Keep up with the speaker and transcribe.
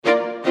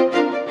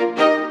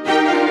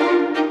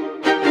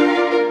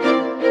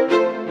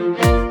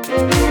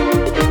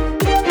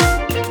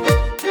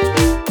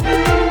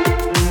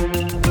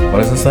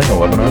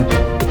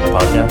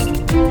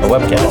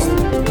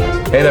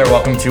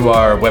to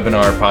our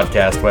webinar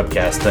podcast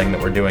webcast thing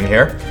that we're doing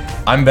here.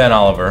 I'm Ben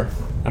Oliver.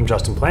 I'm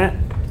Justin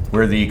Plant.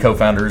 We're the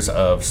co-founders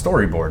of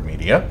Storyboard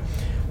Media.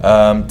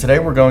 Today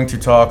we're going to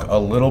talk a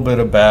little bit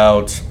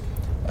about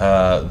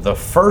the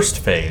first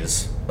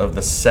phase of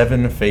the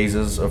 7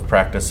 phases of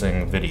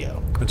practicing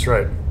video. That's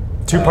right.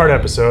 Two-part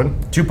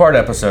episode. Two-part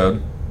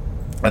episode.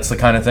 That's the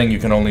kind of thing you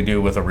can only do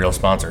with a real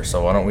sponsor.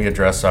 So why don't we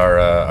address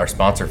our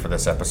sponsor for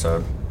this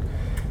episode?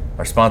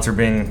 Our sponsor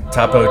being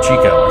Topo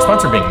Chico. Our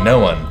sponsor being no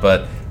one,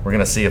 but we're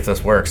going to see if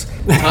this works.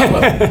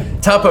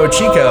 Topo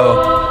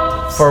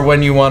Chico, for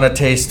when you want to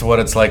taste what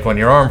it's like when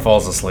your arm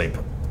falls asleep.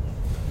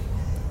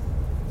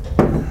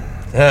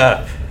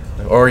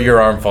 Or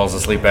your arm falls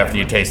asleep after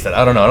you taste it.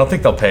 I don't know. I don't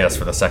think they'll pay us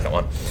for the second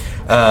one.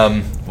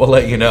 We'll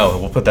let you know.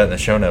 We'll put that in the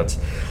show notes.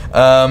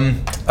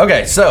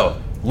 Okay,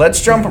 so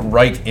let's jump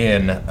right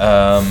in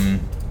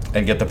and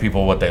get the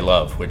people what they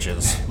love, which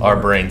is our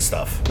brain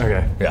stuff.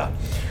 Okay.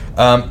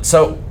 Yeah.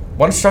 So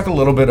why don't you talk a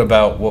little bit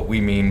about what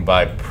we mean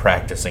by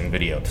practicing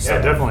video?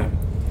 Yeah, definitely.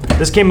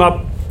 This came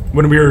up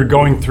when we were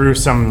going through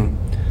some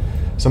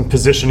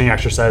positioning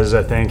exercises,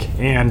 I think,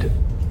 and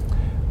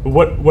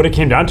what it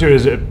came down to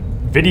is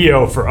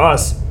video for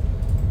us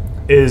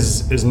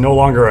is no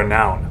longer a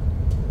noun.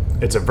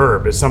 It's a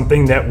verb. It's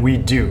something that we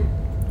do.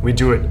 We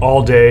do it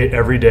all day,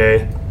 every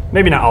day.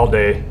 Maybe not all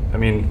day. I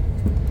mean,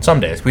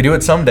 some days. We do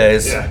it some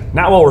days. Yeah.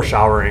 Not while we're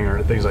showering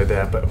or things like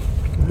that, but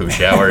who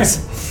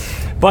showers?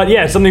 But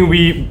yeah, it's something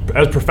we,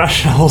 as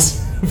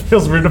professionals, it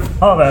feels weird to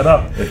follow that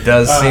up. It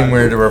does seem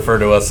weird to refer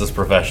to us as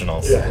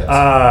professionals. Yeah.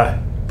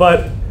 Yes.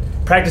 But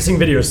practicing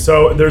videos,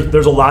 so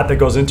there's a lot that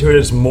goes into it.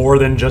 It's more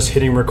than just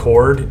hitting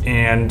record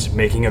and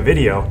making a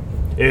video.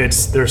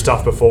 There's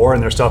stuff before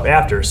and there's stuff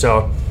after.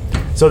 So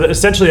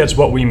essentially that's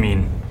what we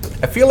mean.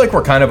 I feel like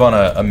we're kind of on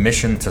a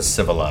mission to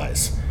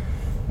civilize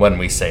when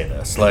we say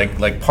this.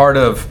 Like part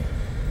of,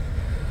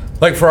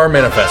 like for our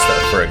manifesto,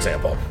 for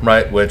example,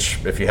 right?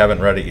 Which, if you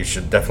haven't read it, you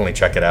should definitely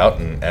check it out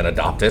and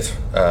adopt it.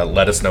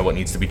 Let us know what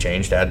needs to be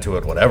changed, add to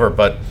it, whatever.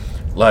 But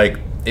like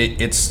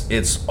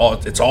it's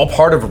all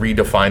part of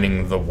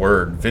redefining the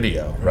word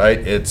video, right?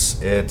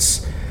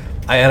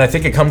 And I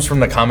think it comes from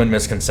the common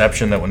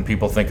misconception that when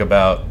people think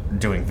about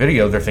doing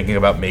video, they're thinking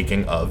about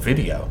making a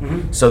video.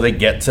 Mm-hmm. So they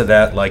get to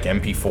that like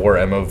MP4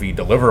 MOV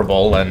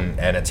deliverable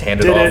and it's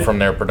handed off from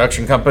their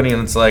production company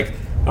and it's like,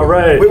 all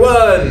right, we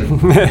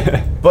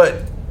won.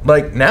 But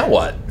like, now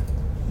what?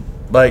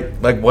 Like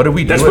what do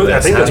we do with this? I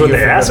think that's what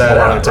they ask a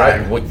lot of the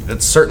time. Right?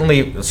 It's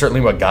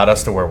certainly what got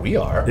us to where we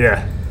are.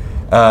 Yeah.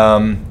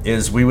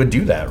 Is we would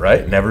do that,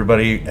 right? And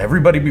everybody,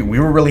 we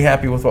were really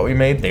happy with what we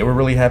made. They were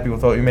really happy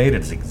with what we made.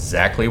 It's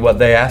exactly what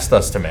they asked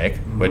us to make,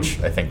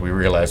 which I think we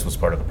realized was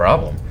part of the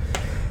problem.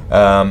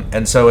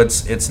 And so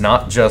it's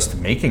not just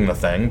making the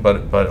thing,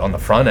 but on the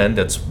front end,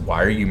 it's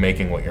why are you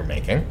making what you're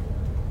making,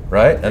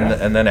 right?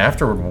 And then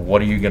afterward,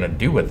 what are you going to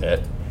do with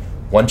it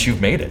once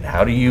you've made it?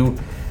 How do you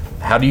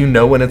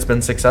know when it's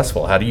been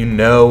successful? How do you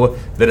know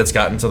that it's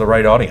gotten to the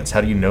right audience?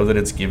 How do you know that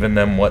it's given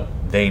them what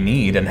they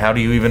need? And how do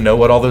you even know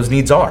what all those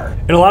needs are?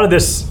 And a lot of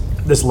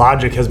this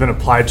logic has been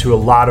applied to a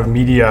lot of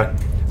media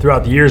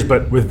throughout the years,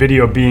 but with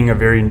video being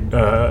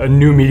a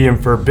new medium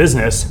for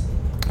business,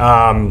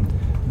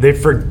 they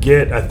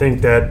forget, I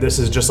think, that this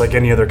is just like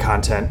any other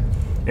content.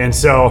 And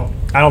so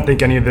I don't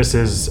think any of this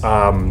is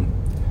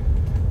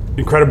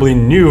incredibly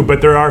new,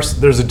 but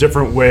there's a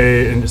different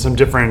way and some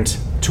different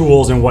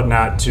tools and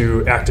whatnot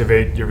to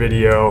activate your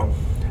video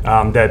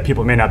that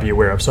people may not be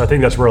aware of. So I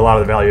think that's where a lot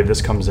of the value of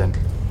this comes in.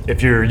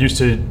 If you're used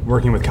to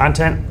working with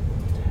content,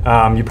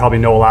 you probably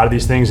know a lot of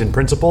these things in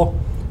principle,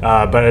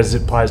 but as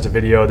it applies to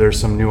video, there's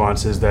some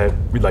nuances that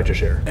we'd like to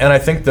share. And I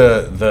think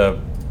the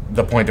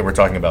point that we're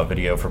talking about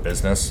video for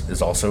business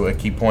is also a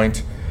key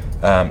point.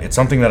 It's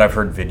something that I've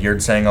heard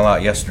Vidyard saying a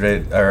lot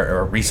yesterday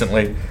or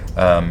recently,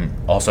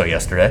 also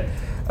yesterday.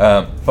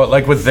 But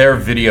like with their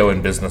video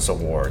and business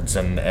awards,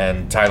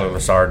 and Tyler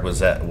Lessard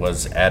was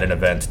at an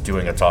event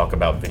doing a talk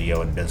about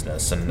video and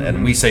business,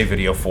 and we say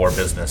video for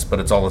business, but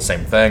it's all the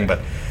same thing. But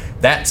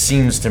that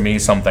seems to me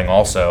something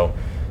also,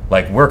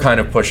 like we're kind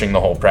of pushing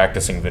the whole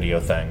practicing video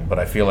thing, but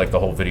I feel like the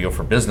whole video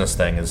for business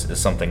thing is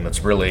something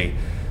that's really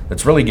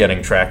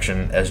getting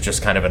traction as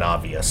just kind of an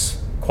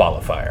obvious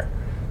qualifier,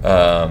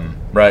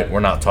 right?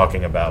 We're not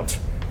talking about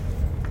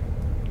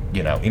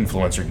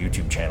influencer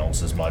YouTube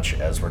channels as much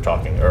as we're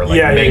talking, or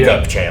like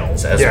makeup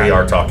channels as we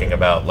are talking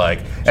about, like,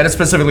 and it's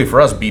specifically for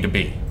us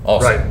B2B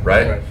also,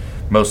 right?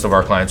 Most of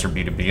our clients are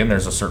B2B, and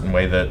there's a certain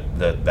way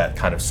that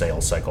kind of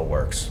sales cycle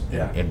works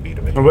in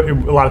B2B.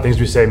 A lot of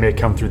things we say may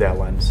come through that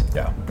lens.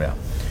 Yeah.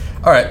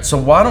 All right, so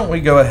why don't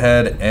we go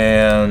ahead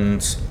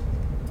and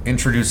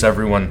introduce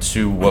everyone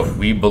to what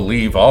we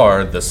believe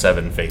are the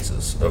 7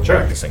 phases of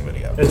practicing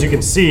video. As you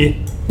can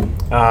see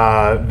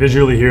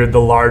visually here, the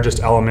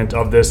largest element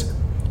of this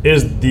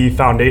is the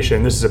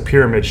foundation. This is a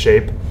pyramid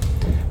shape.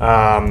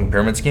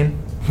 Pyramid scheme?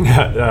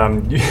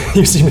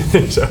 You seem to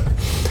think so.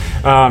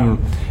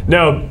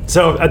 No,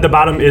 so at the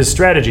bottom is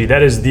strategy.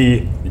 That is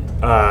the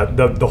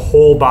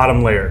whole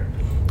bottom layer.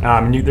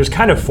 There's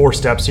kind of 4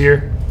 steps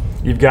here.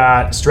 You've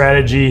got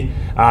strategy,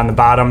 On the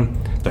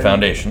bottom, The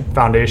foundation.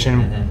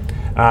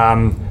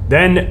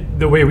 Then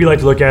the way we like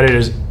to look at it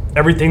is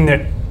everything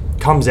that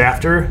comes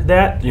after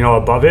that,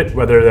 above it,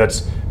 whether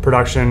that's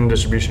production,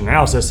 distribution,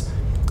 analysis,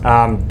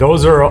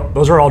 those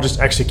are all just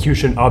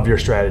execution of your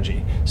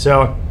strategy.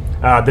 So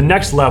the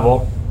next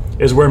level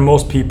is where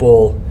most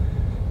people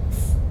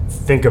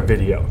think of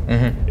video.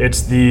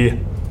 It's the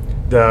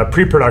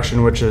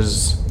pre-production, which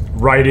is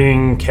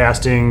writing,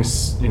 casting,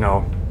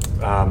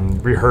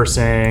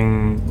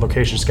 rehearsing,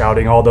 location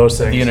scouting, all those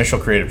things. The initial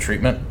creative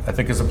treatment, I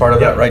think, is a part of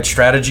that, right?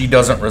 Strategy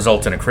doesn't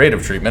result in a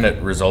creative treatment;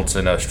 it results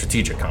in a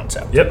strategic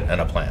concept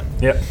and a plan.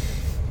 Yep.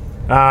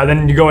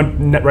 Then you go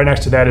in, right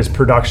next to that is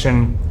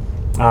production.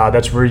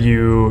 That's where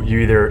you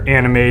either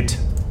animate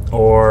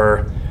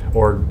or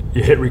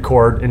you hit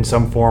record in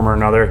some form or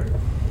another.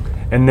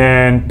 And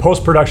then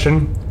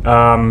post-production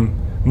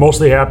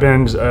mostly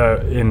happens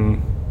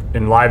in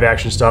live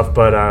action stuff,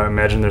 but I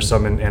imagine there's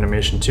some in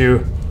animation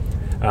too.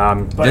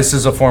 This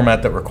is a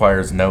format that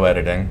requires no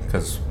editing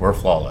because we're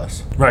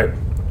flawless. Right.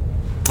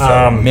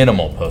 So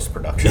minimal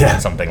post-production on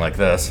something like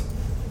this.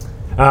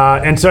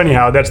 And so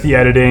anyhow, that's the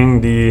editing,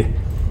 the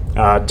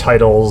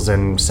titles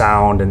and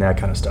sound and that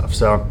kind of stuff.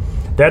 So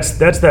that's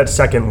that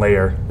second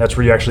layer. That's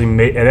where you actually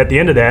make, and at the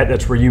end of that,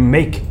 that's where you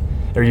make,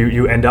 or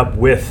you end up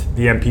with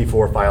the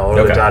MP4 file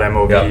or the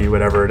 .mov,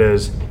 whatever it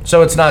is.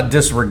 So it's not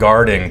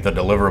disregarding the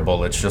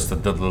deliverable, it's just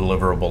that the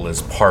deliverable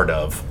is part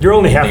of You're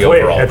only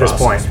halfway the at this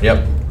process. point.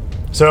 Yep.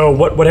 So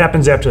what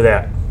happens after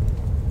that?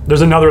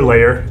 There's another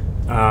layer.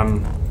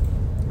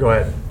 Go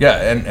ahead. Yeah,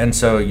 and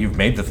so you've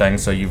made the thing,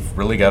 so you've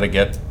really got to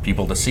get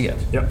people to see it.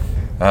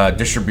 Yep.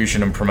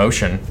 Distribution and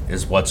promotion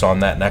is what's on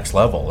that next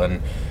level,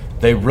 and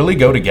they really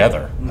go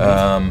together.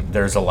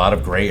 There's a lot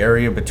of gray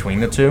area between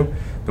the two.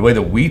 The way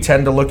that we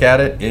tend to look at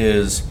it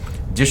is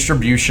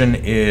distribution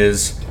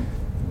is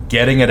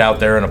getting it out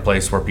there in a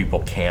place where people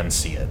can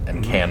see it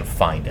and can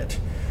find it.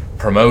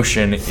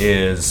 Promotion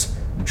is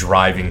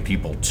driving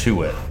people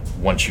to it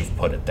once you've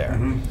put it there.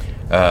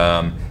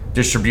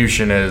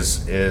 Distribution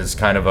is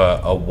kind of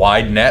a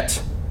wide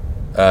net,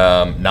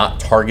 not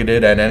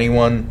targeted at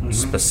anyone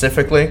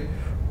specifically.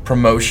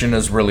 Promotion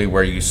is really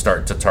where you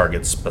start to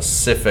target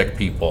specific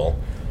people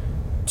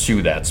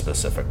to that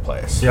specific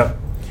place. Yep.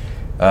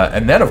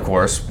 And then, of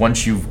course,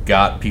 once you've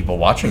got people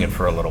watching it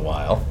for a little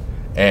while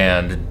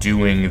and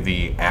doing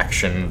the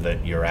action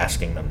that you're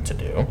asking them to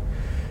do,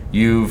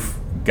 you've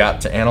got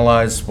to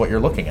analyze what you're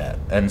looking at.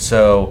 And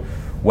so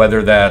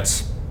whether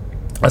that's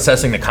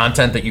assessing the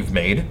content that you've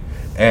made,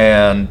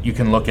 and you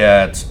can look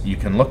at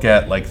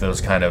like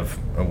those kind of,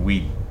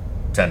 we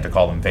tend to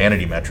call them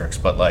vanity metrics,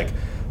 but like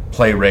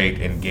play rate,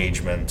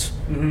 engagement,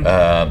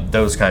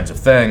 those kinds of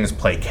things,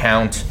 play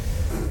count.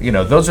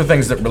 Those are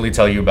things that really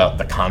tell you about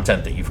the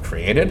content that you've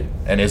created,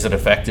 and is it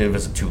effective?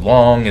 Is it too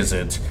long? Is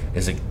it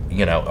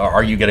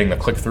are you getting the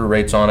click-through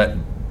rates on it?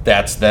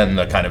 That's then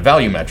the kind of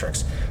value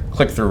metrics.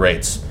 Click-through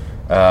rates,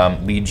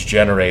 leads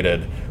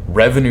generated,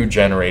 revenue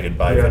generated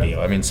by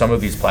video. I mean, some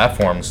of these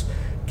platforms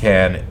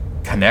can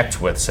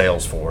connect with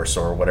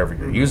Salesforce or whatever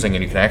you're using,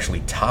 and you can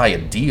actually tie a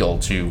deal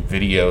to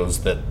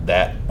videos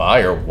that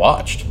buyer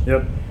watched.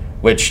 Yep.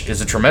 Which is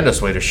a tremendous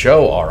way to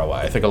show ROI.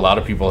 I think a lot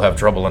of people have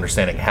trouble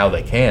understanding how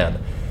they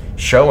can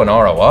show an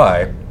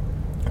ROI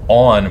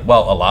on,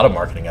 well, a lot of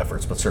marketing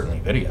efforts, but certainly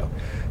video.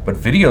 But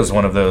video is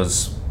one of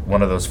those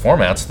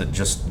formats that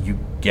just, you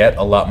get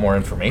a lot more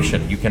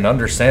information. You can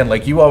understand,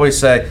 like you always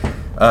say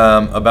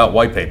about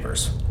white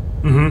papers,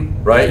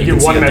 right? You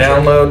get one metric.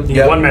 Download. You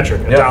get one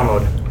metric, a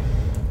download.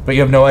 But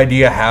you have no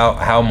idea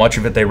how much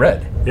of it they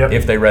read,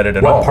 if they read it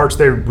at all. What parts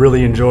they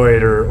really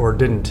enjoyed or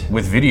didn't.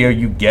 With video,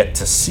 you get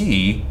to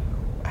see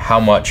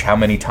how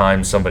many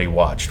times somebody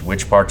watched,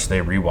 which parts they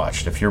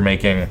rewatched. If you're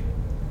making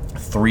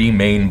 3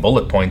 main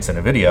bullet points in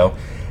a video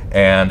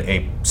and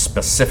a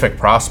specific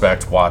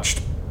prospect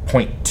watched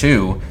point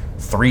 2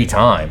 3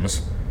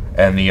 times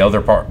and the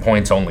other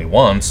points only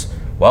once,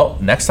 well,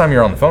 next time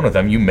you're on the phone with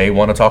them, you may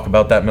want to talk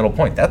about that middle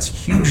point.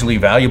 That's hugely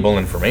valuable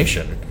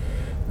information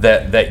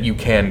that you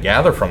can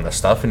gather from this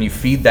stuff, and you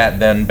feed that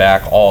then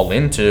back all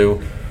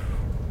into,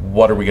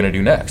 what are we going to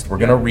do next? We're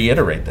going to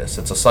reiterate this.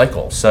 It's a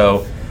cycle.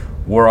 So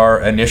were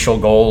our initial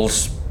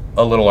goals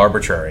a little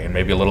arbitrary and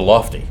maybe a little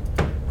lofty?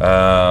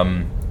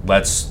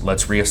 Let's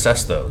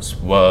reassess those.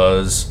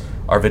 Was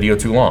our video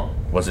too long?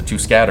 Was it too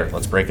scattered?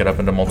 Let's break it up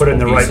into multiple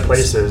pieces. Put it in the right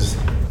places.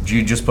 Do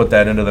you just put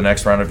that into the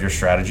next round of your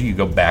strategy? You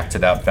go back to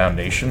that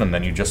foundation and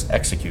then you just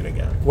execute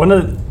again.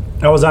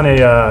 I was on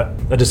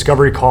a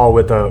discovery call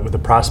with a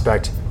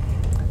prospect,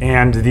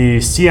 and the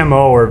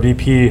CMO or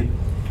VP,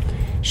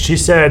 she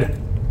said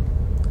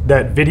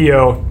that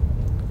video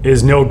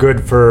is no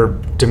good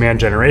for demand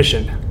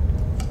generation.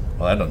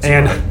 Well, that doesn't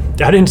And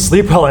right. I didn't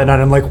sleep well at night.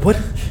 I'm like, what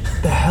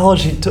the hell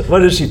is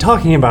what is she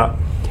talking about?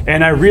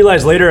 And I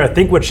realized later, I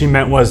think what she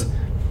meant was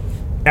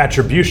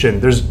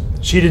attribution.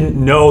 She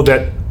didn't know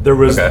that there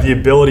was the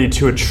ability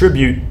to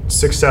attribute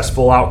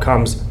successful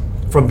outcomes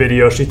from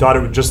video. She thought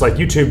it was just like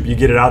YouTube. You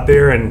get it out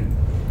there and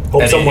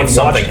hope someone watches.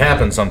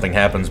 Something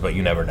happens, but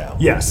you never know.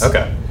 Yes.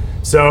 Okay.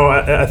 So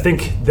I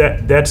think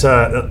that's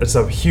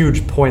a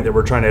huge point that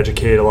we're trying to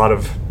educate a lot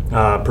of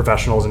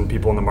professionals and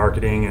people in the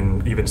marketing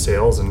and even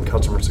sales and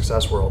customer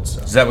success worlds.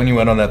 So. Is that when you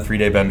went on that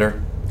 3-day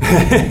bender?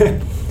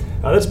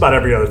 That's about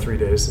every other 3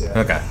 days. Yeah.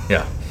 Okay,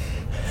 yeah.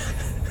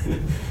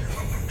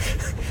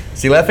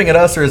 Is he laughing at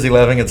us or is he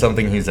laughing at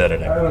something he's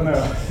editing? I don't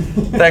know.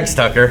 Thanks,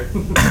 Tucker.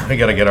 We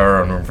got to get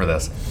our own room for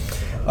this.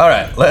 All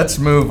right, let's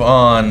move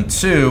on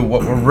to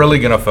what we're really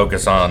going to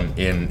focus on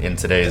in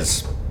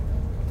today's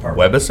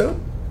webisode?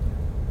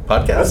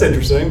 Podcast? That's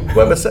interesting.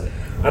 Webisode?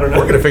 I don't know.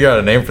 We're going to figure out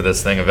a name for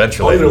this thing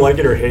eventually. I'll either like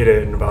it or hate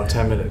it in about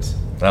 10 minutes.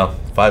 Well,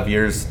 5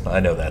 years,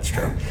 I know that's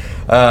true.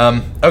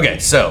 Okay,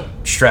 so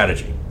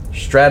strategy.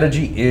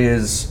 Strategy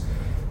is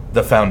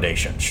the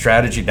foundation.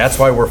 Strategy, that's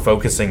why we're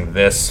focusing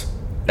this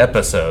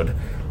episode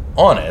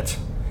on it.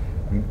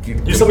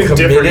 You're something different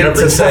Committed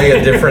every to say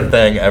time. a different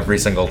thing every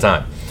single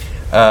time.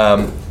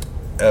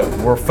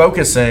 We're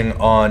focusing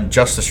on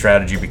just the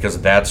strategy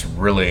because that's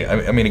really,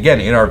 I mean,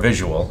 again, in our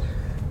visual,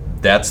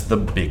 that's the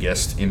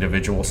biggest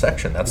individual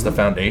section. That's the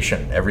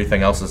foundation.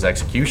 Everything else is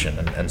execution.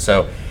 And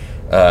so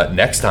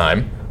next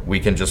time we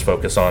can just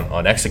focus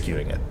on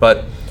executing it.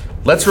 But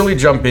let's really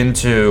jump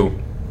into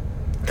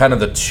kind of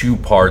the two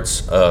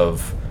parts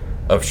of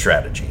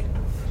strategy.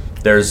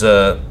 There's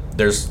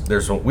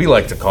what we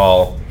like to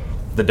call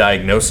the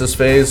diagnosis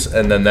phase,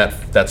 and then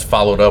that's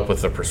followed up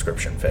with the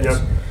prescription phase.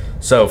 Yep.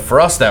 So for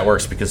us, that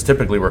works because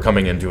typically we're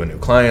coming into a new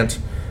client.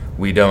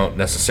 We don't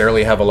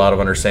necessarily have a lot of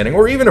understanding,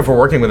 or even if we're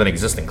working with an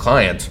existing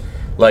client,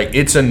 like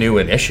it's a new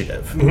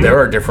initiative. Mm-hmm. There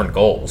are different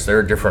goals. There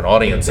are different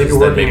audiences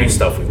than maybe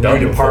stuff we've done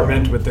new before.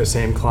 department with the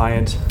same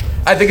client.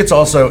 I think it's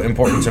also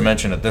important to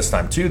mention at this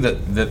time too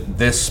that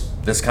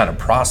this kind of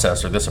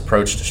process or this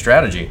approach to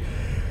strategy,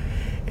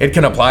 it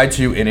can apply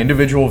to an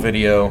individual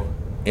video,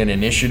 an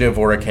initiative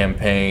or a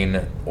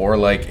campaign, or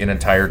like an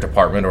entire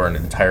department or an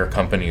entire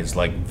company's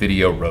like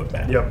video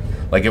roadmap. Yep.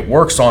 Like it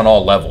works on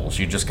all levels.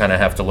 You just kind of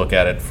have to look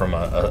at it from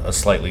a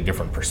slightly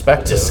different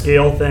perspective. It's a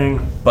scale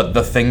thing. But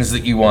the things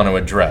that you want to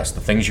address, the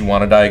things you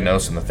want to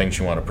diagnose, and the things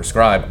you want to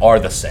prescribe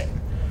are the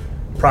same.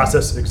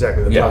 Process,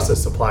 exactly. The Yeah.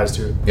 process applies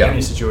to Yeah.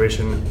 any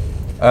situation.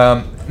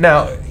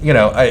 Now,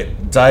 I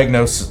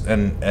diagnose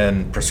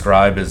and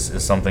prescribe is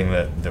something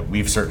that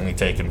we've certainly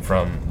taken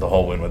from the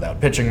whole win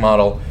without pitching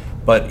model,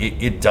 but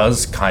it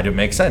does kind of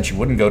make sense. You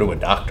wouldn't go to a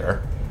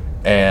doctor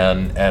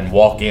and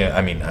walk in.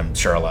 I mean, I'm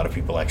sure a lot of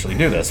people actually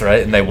do this,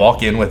 right? And they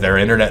walk in with their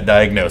internet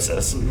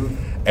diagnosis,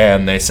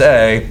 and they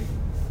say,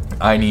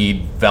 "I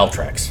need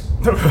Valtrex."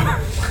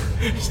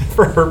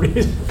 For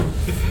herpes.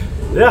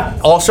 Yeah.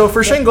 Also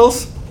for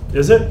shingles.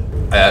 Is it?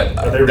 they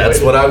That's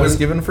related? what I was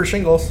given for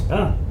shingles.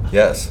 Ah.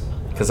 Yes,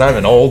 because I'm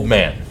an old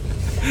man.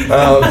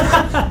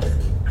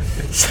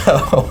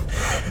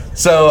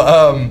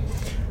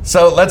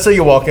 So let's say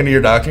you walk into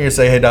your doctor and you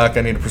say, "Hey doc,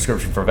 I need a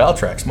prescription for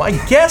Valtrex." My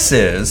guess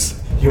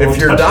is, You if won't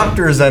your touch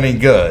doctor is any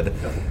good,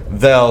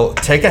 they'll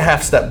take a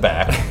half step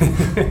back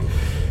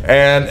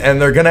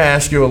and they're going to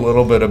ask you a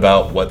little bit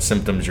about what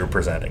symptoms you're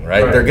presenting,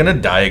 right? Right. They're going to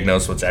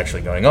diagnose what's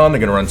actually going on. They're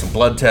going to run some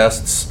blood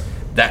tests,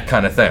 that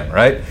kind of thing,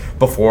 right?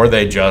 Before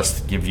they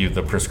just give you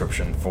the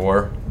prescription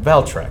for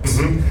Valtrex.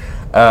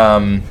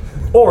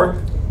 Or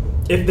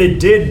if they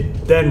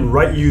did then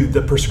write you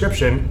the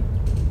prescription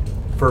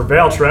for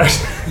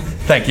Valtrex,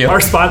 Thank you. our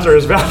sponsor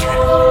is Valtrex.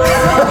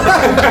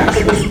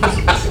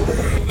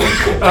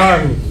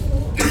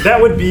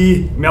 That would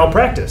be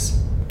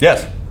malpractice.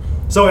 Yes.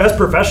 So as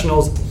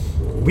professionals,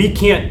 we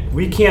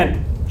can't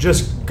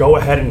just go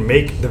ahead and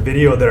make the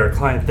video that our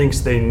client thinks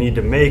they need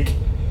to make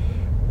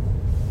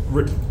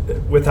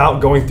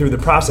without going through the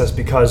process,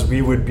 because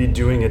we would be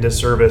doing a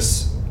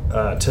disservice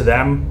to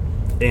them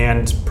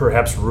and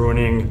perhaps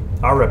ruining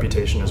our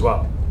reputation as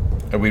well.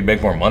 And we'd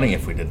make more money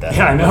if we did that.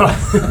 Yeah, I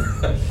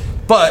know.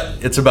 But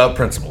it's about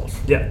principles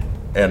Yeah.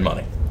 and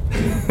money.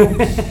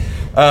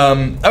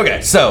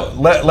 Okay, so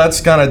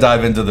let's kind of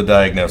dive into the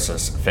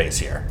diagnosis phase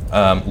here.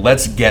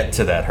 Let's get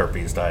to that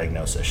herpes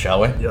diagnosis,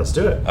 shall we? Yeah, let's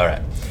do it. All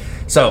right.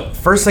 So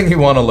first thing you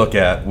want to look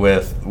at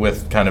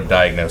with kind of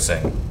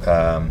diagnosing,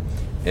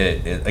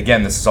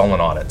 again, this is all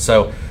an audit.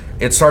 So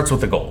it starts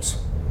with the goals.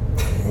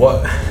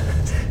 What?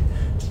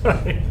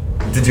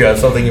 Did you have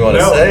something you want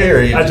to say,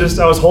 or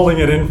I was holding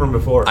it in from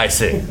before. I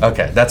see.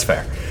 Okay, that's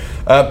fair.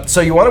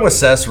 So you want to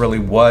assess really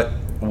what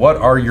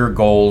are your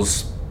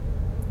goals,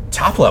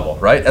 top level,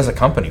 right? As a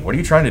company, what are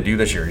you trying to do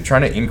this year? Are you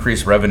trying to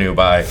increase revenue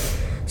by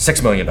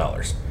 $6 million?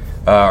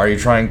 Are you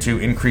trying to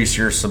increase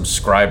your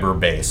subscriber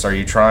base? Are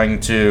you trying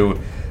to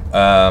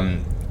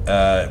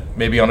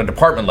maybe on a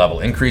department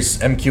level increase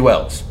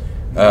MQLs,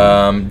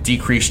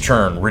 decrease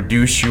churn,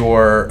 reduce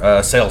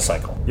your sales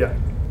cycle? Yeah.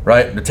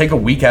 Right? To take a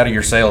week out of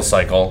your sales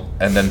cycle,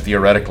 and then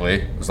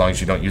theoretically, as long as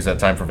you don't use that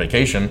time for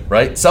vacation,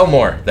 right, sell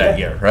more that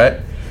year,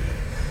 right?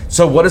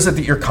 So what is it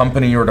that your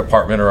company or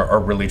department are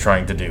really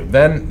trying to do?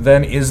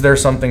 Then is there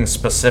something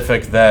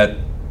specific that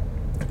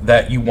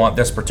you want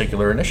this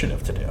particular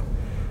initiative to do,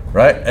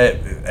 right?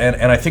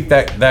 And I think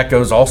that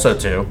goes also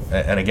to,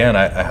 and again,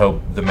 I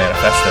hope the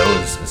manifesto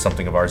is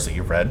something of ours that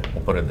you've read.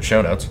 We'll put it in the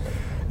show notes.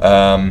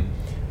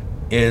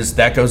 is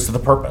that goes to the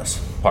purpose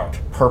part.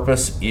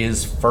 Purpose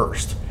is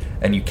first.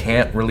 And you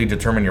can't really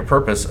determine your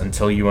purpose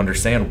until you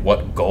understand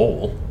what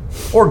goal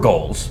or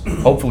goals,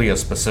 hopefully a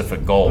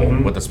specific goal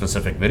with a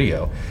specific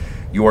video,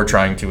 you are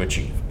trying to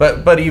achieve.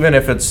 But even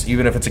if it's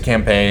a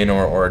campaign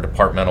or a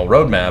departmental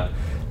roadmap,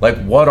 like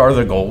what are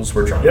the goals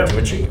we're trying to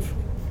achieve?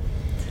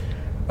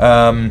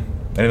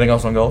 Anything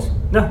else on goals?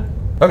 No.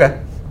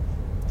 Okay.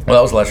 Well,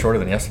 that was a lot shorter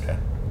than yesterday.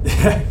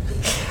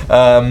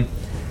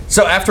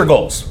 So after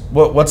goals,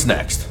 what's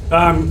next?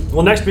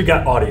 Well, next we've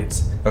got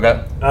audience.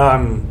 Okay.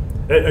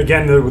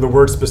 Again, the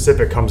word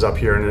specific comes up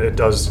here, and it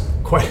does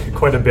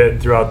quite a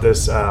bit throughout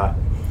this.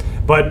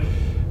 But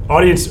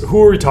audience,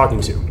 who are we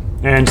talking to?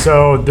 And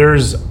so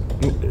there's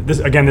this.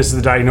 Again, this is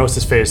the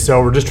diagnosis phase.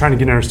 So we're just trying to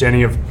get an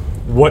understanding of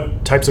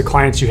what types of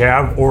clients you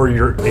have or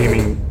you're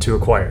aiming to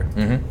acquire.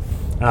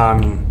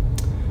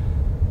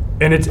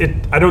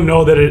 And I don't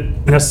know that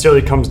it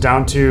necessarily comes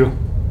down to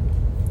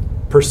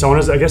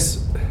personas. I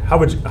guess how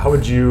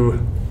would you?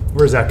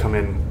 Where does that come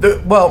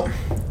in? Well,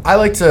 I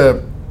like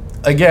to.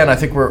 Again, I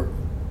think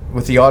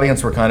with the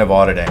audience, we're kind of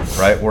auditing,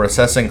 right? We're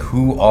assessing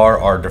who are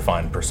our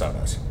defined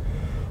personas.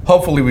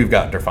 Hopefully we've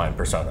got defined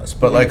personas,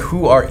 but like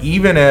who are,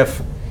 even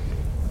if,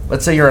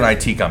 let's say you're an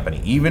IT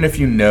company, even if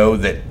you know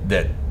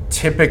that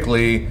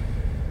typically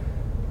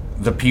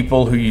the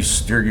people who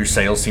your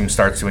sales team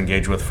starts to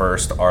engage with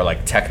first are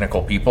like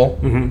technical people,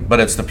 but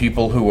it's the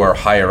people who are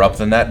higher up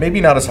than that, maybe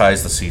not as high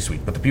as the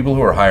C-suite, but the people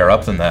who are higher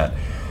up than that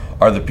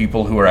are the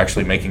people who are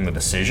actually making the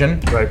decision.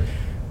 Right.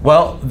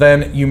 Well,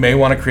 then you may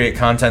want to create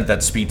content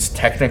that speaks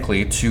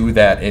technically to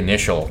that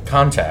initial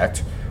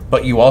contact,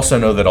 but you also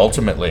know that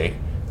ultimately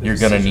you're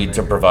going to need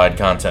to provide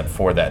content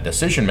for that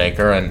decision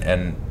maker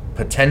and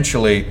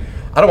potentially,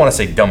 I don't want to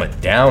say dumb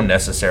it down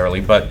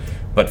necessarily, but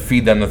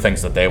feed them the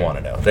things that they want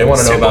to know. They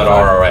want to know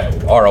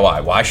about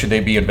ROI. Why should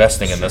they be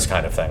investing in this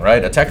kind of thing,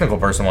 right? A technical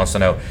person wants to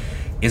know,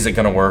 is it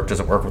going to work?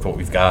 Does it work with what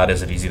we've got?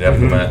 Is it easy to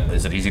implement?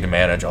 Is it easy to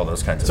manage? All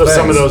those kinds of things. So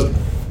some of those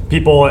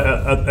people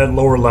at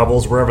lower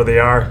levels, wherever they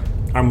are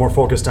more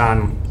focused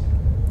on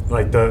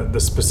like the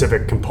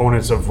specific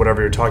components of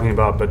whatever you're talking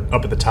about, but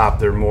up at the top,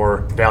 they're more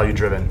value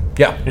driven.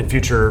 Yeah. And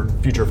future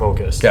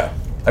focused. Yeah.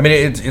 I mean,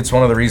 it's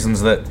one of the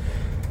reasons that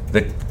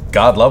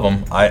God love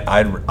them.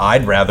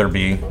 I'd rather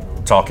be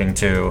talking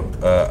to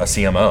a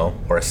CMO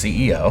or a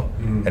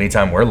CEO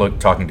anytime we're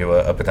talking to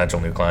a potential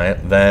new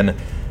client than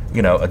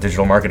a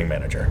digital marketing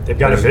manager. They've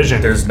got a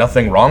vision. There's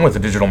nothing wrong with a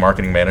digital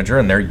marketing manager,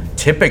 and they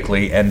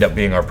typically end up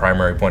being our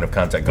primary point of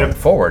contact going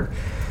forward.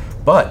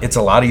 But it's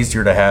a lot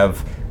easier to have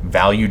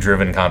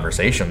value-driven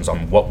conversations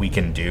on what we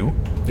can do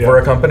for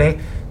a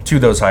company to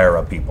those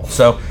higher-up people.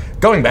 So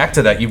going back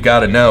to that, you've got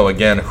to know,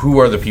 again, who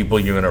are the people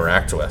you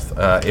interact with.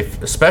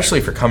 Especially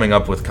if you're coming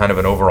up with kind of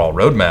an overall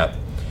roadmap,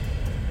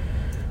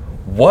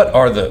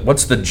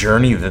 what's the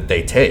journey that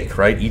they take,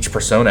 right? Each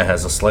persona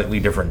has a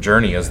slightly different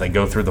journey as they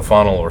go through the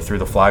funnel or through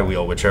the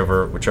flywheel,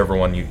 whichever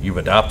one you've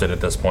adopted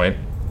at this point.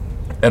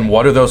 And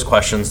what are those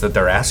questions that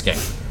they're asking?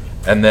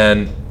 And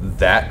then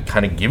that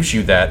kind of gives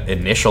you that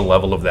initial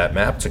level of that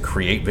map to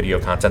create video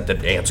content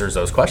that answers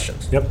those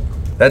questions. Yep.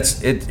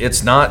 That's it.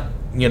 It's not,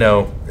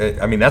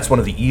 I mean, that's one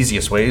of the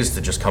easiest ways to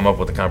just come up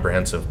with a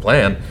comprehensive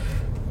plan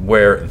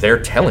where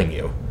they're telling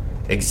you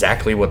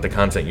exactly what the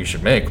content you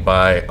should make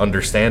by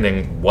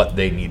understanding what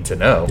they need to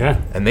know. Yeah.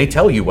 And they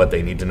tell you what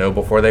they need to know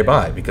before they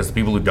buy, because the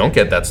people who don't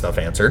get that stuff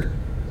answered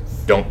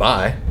don't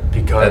buy.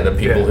 And the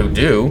people who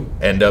do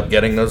end up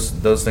getting those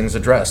things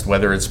addressed,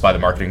 whether it's by the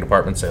marketing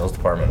department, sales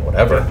department,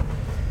 whatever.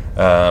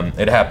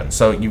 It happens.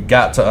 So you've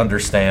got to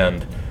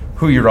understand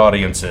who your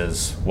audience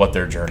is, what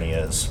their journey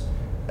is,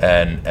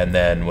 and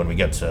then when we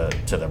get to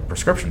the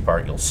prescription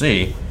part, you'll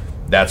see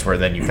that's where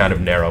then you kind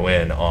of narrow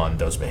in on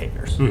those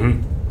behaviors.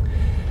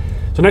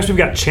 So next we've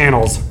got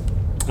channels.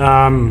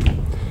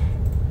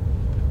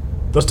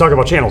 Let's talk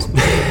about channels.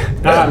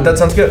 That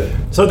sounds good.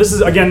 So this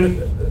is,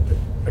 again,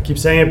 I keep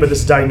saying it, but this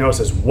is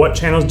diagnosis. What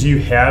channels do you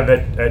have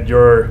at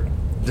your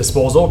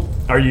disposal?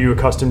 Are you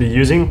accustomed to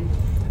using?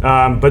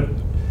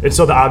 And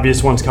so the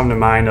obvious ones come to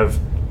mind of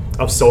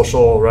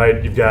social,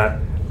 right? You've got,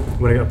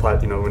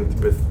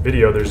 with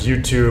video, there's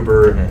YouTube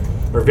or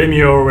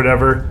Vimeo or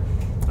whatever.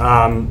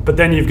 But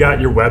then you've got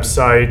your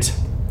website,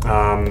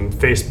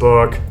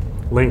 Facebook,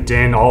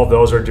 LinkedIn. All of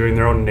those are doing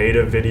their own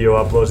native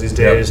video uploads these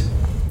days. Yep.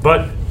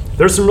 But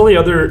there's some really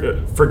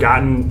other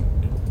forgotten,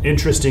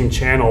 interesting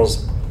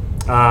channels.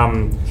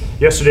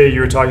 Yesterday you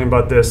were talking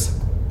about this.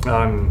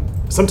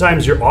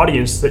 Sometimes your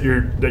audience that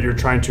you're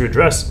trying to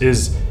address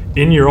is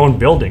in your own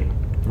building,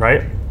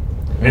 right?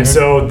 And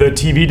so the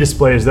TV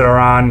displays that are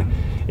on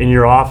in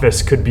your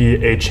office could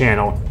be a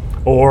channel,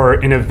 or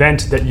an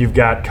event that you've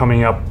got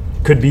coming up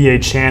could be a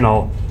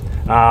channel.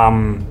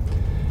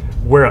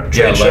 Where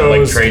trade shows,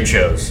 like trade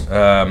shows.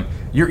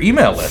 Your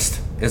email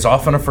list is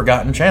often a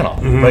forgotten channel.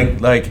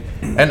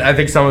 And I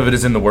think some of it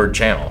is in the word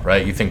channel,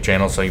 right? You think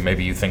channel, so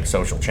maybe you think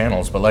social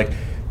channels, but like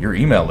your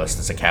email list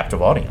is a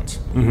captive audience,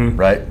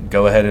 right?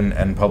 Go ahead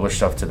and publish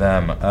stuff to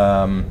them.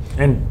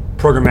 And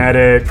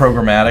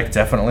Programmatic,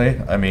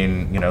 definitely. I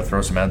mean,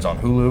 throw some ads on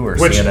Hulu or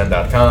which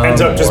CNN.com.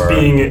 ends up just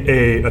being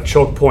a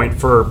choke point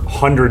for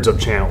hundreds of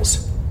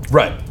channels.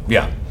 Right.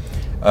 Yeah.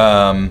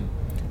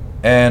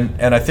 And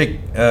I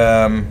think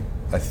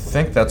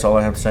that's all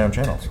I have to say on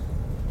channels.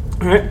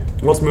 All right,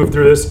 let's move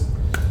through this.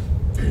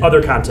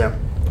 Other content.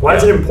 Why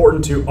is it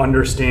important to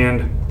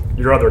understand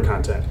your other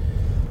content?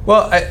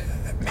 Well,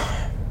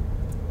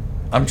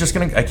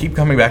 I keep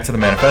coming back to the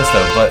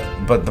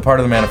manifesto, but the part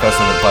of the manifesto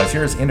that applies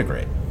here is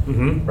integrate.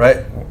 Mm-hmm.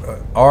 Right?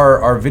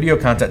 Our video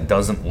content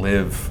doesn't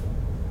live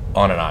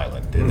on an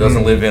island. It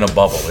doesn't live in a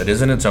bubble. It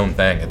isn't its own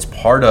thing. It's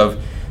part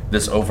of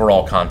this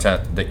overall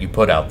content that you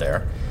put out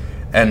there.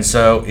 And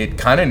so it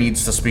kind of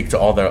needs to speak to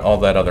all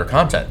that other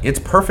content. It's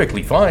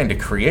perfectly fine to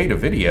create a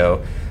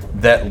video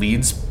that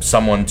leads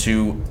someone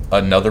to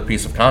another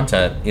piece of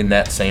content in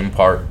that same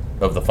part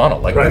of the funnel.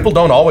 Like, people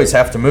don't always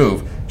have to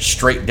move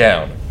straight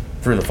down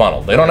through the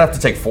funnel. They don't have to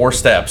take 4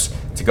 steps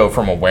to go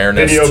from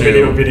awareness to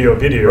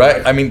video.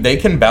 Right? I mean, they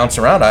can bounce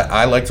around.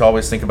 I like to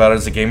always think about it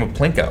as a game of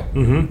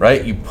Plinko.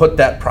 Right? You put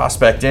that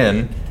prospect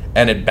in,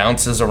 and it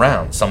bounces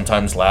around,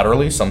 sometimes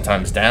laterally,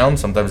 sometimes down,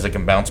 sometimes it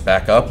can bounce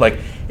back up. Like,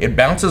 it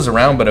bounces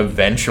around, but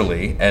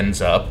eventually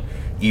ends up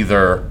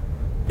either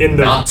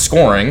not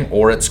scoring,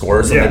 or it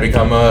scores and they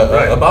become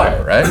a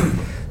buyer, right?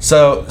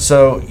 So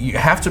you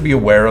have to be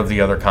aware of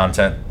the other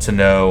content to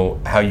know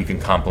how you can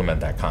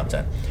complement that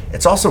content.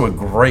 It's also a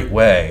great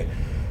way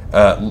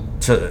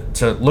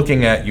to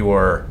looking at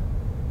your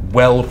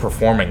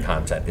well-performing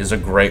content is a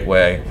great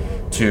way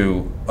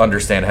to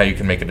understand how you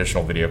can make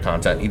additional video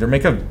content. Either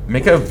make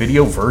a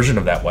video version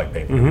of that white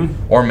paper,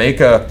 or make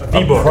a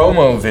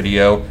promo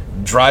video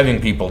driving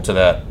people to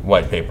that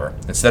white paper.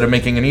 Instead of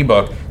making an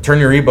ebook, turn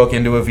your ebook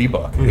into a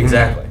VBook.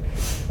 Exactly.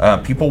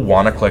 People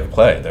want to click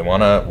play. They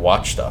want to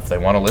watch stuff. They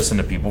want to listen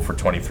to people for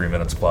 23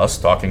 minutes plus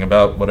talking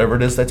about whatever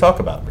it is they talk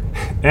about.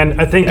 And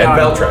I think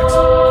bell tracks.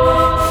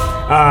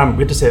 We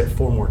have to say it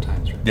 4 more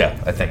times. Right? Yeah,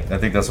 I think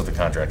that's what the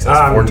contract says.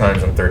 4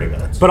 times in 30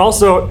 minutes. But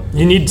also,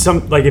 you need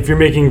some, like, if you're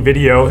making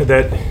video,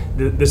 that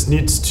this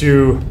needs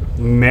to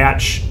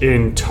match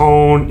in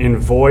tone, in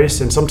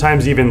voice, and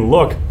sometimes even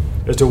look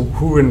as to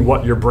who and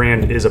what your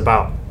brand is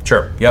about.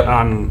 Sure. Yep.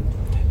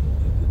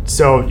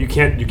 So you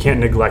can't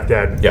neglect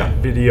that. Yeah.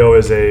 Video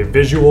is a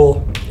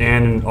visual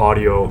and an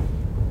audio.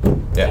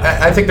 Yeah,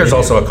 I think there's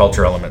also a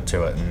culture element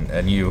to it,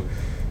 and you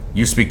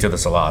speak to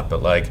this a lot,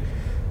 but like,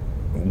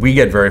 we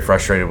get very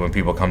frustrated when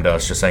people come to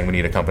us just saying we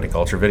need a company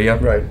culture video.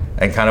 Right.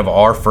 And kind of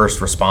our first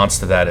response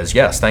to that is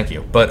yes, thank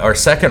you. But our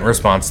second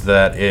response to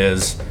that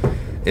is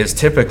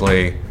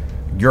typically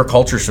your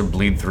culture should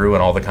bleed through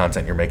in all the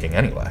content you're making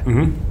anyway.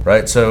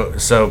 Right?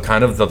 So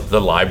kind of the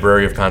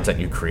library of content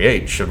you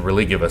create should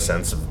really give a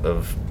sense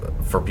of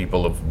for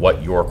people of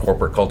what your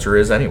corporate culture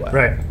is anyway.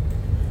 Right.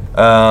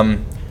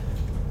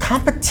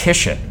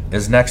 Competition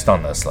is next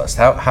on this list.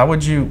 Why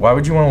would you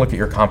want to look at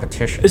your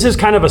competition? This is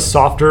kind of a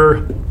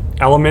softer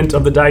element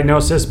of the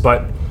diagnosis,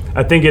 but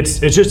I think it's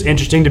just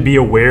interesting to be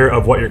aware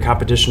of what your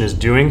competition is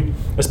doing,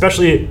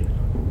 especially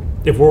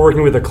if we're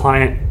working with a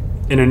client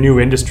in a new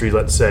industry.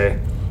 Let's say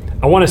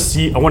I want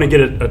to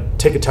get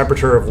take a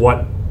temperature of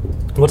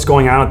what's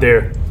going on out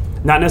there,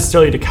 not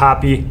necessarily to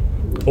copy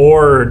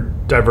or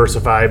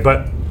diversify,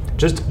 but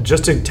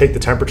just to take the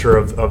temperature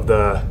of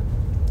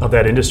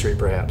that industry,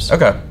 perhaps.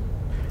 Okay.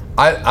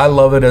 I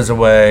love it as a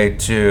way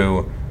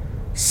to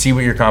see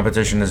what your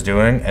competition is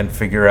doing and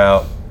figure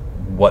out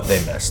what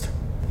they missed.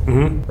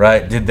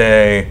 Right? Is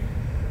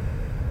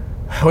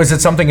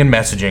it something in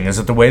messaging? Is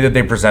it the way that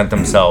they present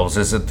themselves?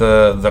 Is it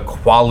the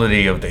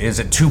quality is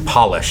it too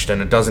polished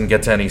and it doesn't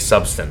get to any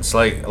substance?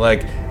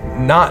 Like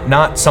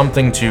not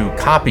something to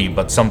copy,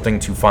 but something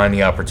to find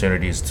the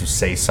opportunities to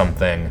say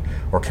something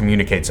or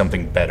communicate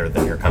something better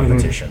than your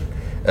competition.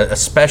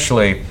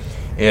 Especially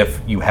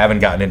if you haven't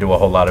gotten into a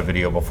whole lot of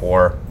video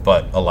before,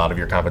 but a lot of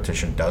your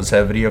competition does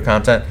have video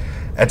content.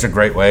 That's a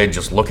great way.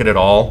 Just look at it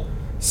all,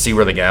 see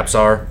where the gaps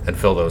are, and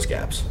fill those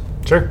gaps.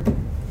 Sure.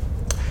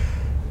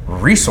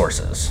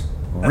 Resources.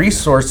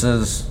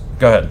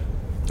 Go ahead.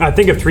 I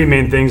think of 3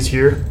 main things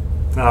here.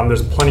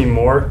 There's plenty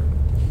more,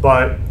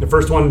 but the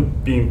first one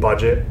being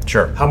budget.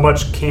 Sure. How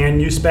much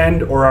can you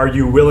spend, or are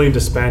you willing to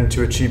spend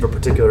to achieve a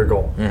particular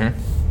goal? Then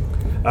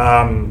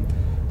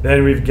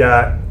we've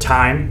got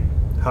time.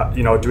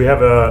 Do we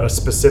have a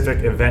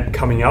specific event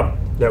coming up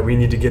that we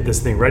need to get this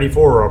thing ready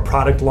for, or a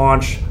product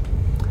launch?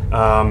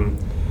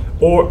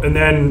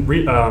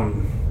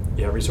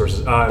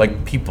 Resources.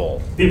 Like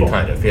people.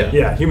 Kind of, yeah.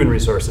 Yeah, human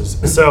resources.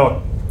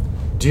 So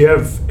do you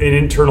have an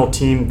internal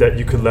team that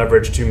you could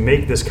leverage to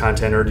make this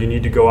content, or do you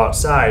need to go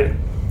outside?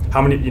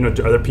 How many, are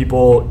there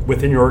people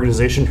within your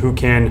organization who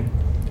can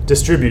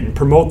distribute and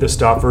promote this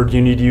stuff, or do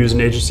you need to use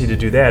an agency to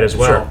do that as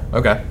well? Sure,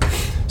 okay.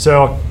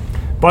 So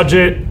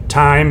budget,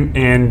 time,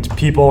 and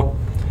people,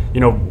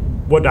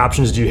 what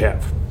options do you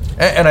have?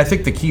 And I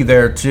think the key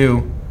there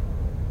too,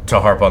 to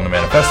harp on the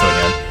manifesto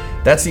again,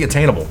 that's the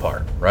attainable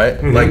part,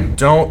 right? Like,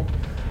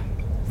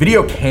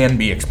 video can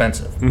be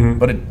expensive,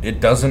 but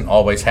it doesn't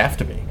always have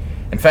to be.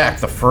 In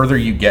fact, the further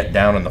you get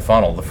down in the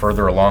funnel, the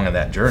further along in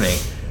that journey,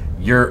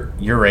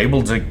 you're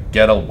able to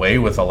get away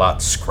with a lot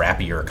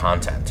scrappier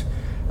content.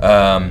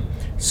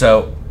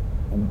 So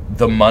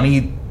the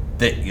money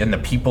and the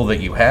people that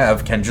you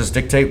have can just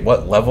dictate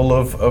what level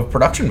of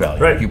production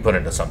value you put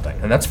into something,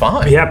 and that's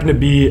fine. We happen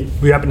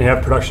to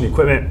have production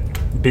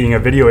equipment, being a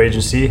video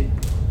agency,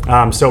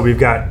 so we've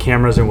got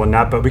cameras and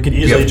whatnot. But we could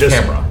easily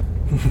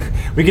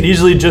we could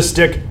easily just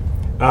stick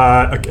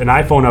an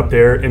iPhone up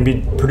there and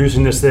be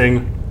producing this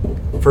thing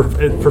for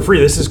free.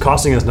 This is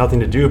costing us nothing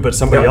to do, but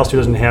somebody else who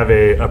doesn't have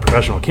a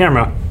professional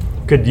camera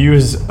could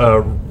use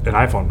an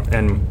iPhone.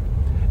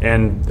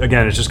 And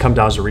again, it just comes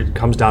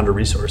down to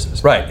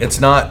resources. Right.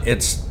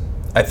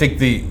 I think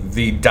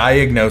the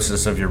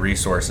diagnosis of your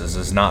resources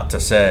is not to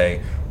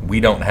say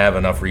we don't have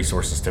enough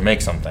resources to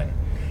make something.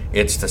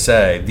 It's to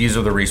say these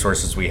are the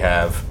resources we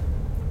have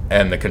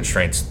and the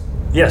constraints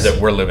that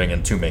we're living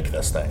in to make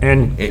this thing.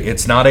 And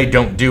it's not a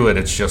don't do it,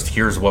 it's just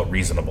here's what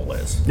reasonable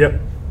is.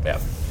 Yep. Yeah.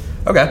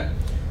 Okay.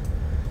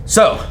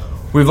 So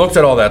we've looked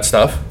at all that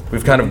stuff.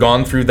 We've kind of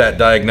gone through that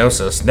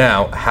diagnosis.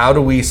 Now, how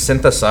do we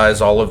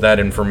synthesize all of that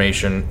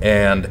information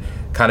and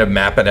kind of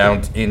map it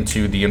out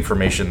into the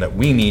information that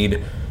we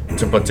need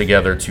to put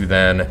together to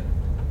then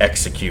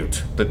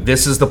execute? But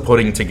this is the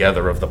putting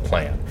together of the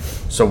plan.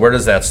 So where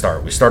does that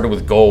start? We started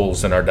with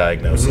goals in our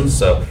diagnosis.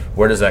 So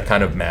where does that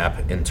kind of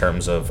map in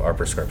terms of our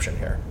prescription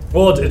here?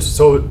 Well, it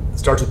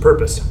starts with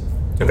purpose.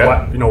 Okay.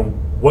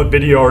 What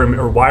video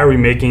or why are we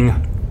making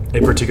a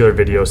particular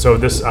video? So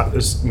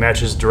this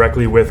matches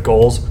directly with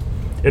goals.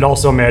 It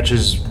also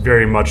matches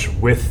very much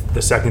with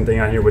the second thing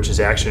on here, which is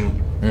action.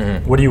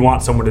 What do you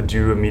want someone to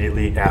do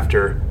immediately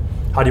after?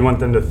 How do you want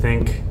them to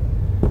think?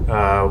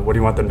 What do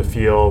you want them to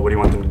feel? What do you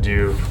want them to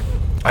do?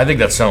 I think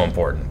that's so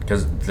important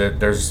because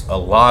there's a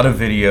lot of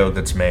video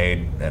that's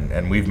made,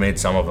 and we've made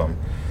some of them,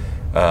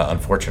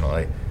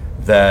 unfortunately,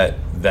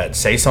 that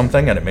say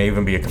something, and it may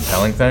even be a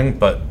compelling thing,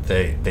 but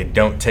they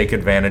don't take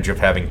advantage of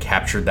having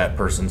captured that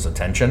person's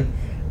attention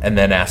and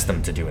then ask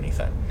them to do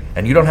anything.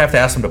 And you don't have to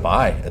ask them to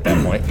buy at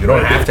that point. You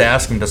don't have to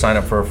ask them to sign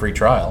up for a free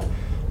trial.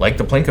 Like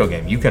the Plinko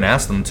game, you can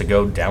ask them to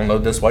go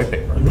download this white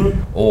paper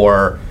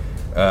or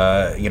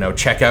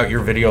check out your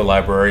video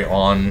library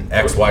on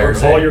X, Y, or Z.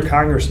 Call your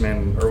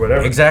congressman or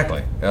whatever.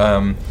 Exactly.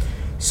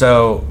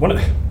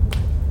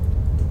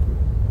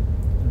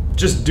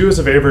 Just do us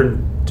a favor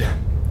and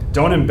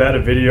don't embed a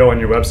video on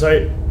your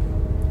website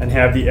and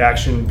have the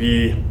action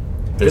be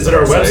visit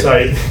our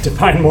website to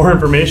find more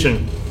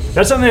information.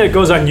 That's something that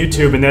goes on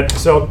YouTube, and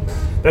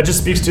that just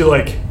speaks to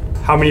like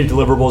how many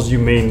deliverables you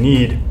may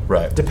need,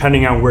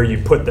 depending on where you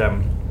put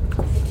them.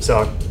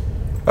 So,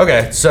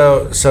 okay,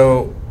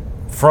 so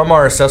from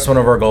our assessment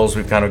of our goals,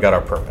 we've kind of got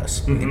our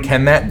purpose.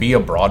 Can that be a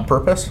broad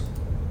purpose?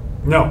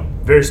 No,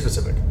 very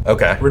specific.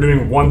 Okay, we're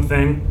doing one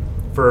thing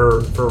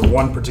for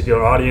one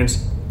particular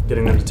audience,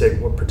 getting them to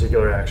take one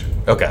particular action.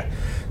 Okay,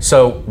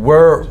 so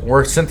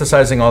we're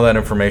synthesizing all that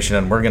information,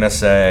 and we're gonna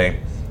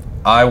say,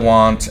 I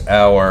want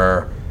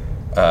our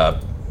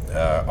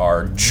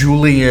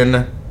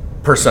Julian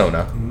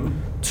persona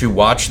to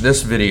watch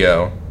this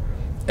video,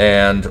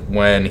 and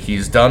when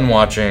he's done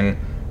watching,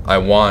 I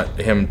want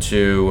him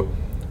to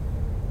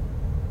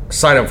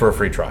sign up for a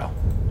free trial.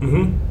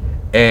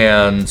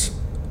 And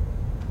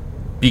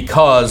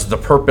because the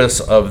purpose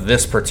of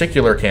this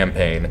particular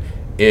campaign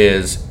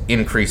is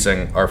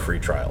increasing our free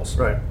trials.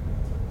 Right.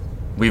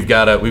 We've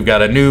got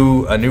a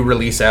new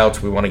release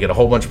out. We want to get a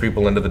whole bunch of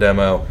people into the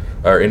demo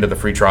or into the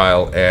free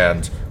trial,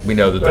 and we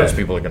know that those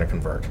people are going to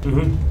convert.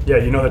 Yeah,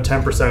 you know that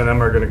 10% of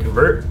them are going to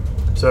convert.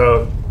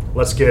 So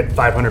let's get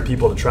 500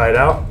 people to try it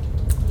out,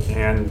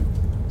 and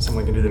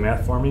someone can do the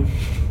math for me.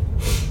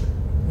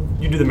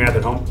 You do the math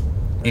at home.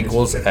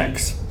 Equals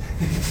X.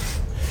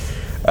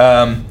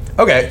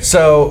 Okay,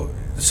 so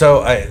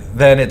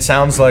then it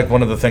sounds like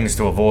one of the things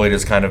to avoid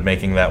is kind of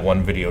making that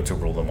one video to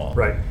rule them all.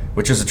 Right.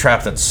 Which is a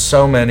trap that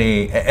so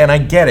many, and I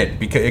get it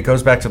because it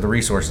goes back to the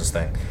resources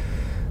thing.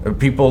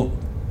 People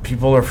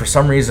are for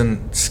some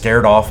reason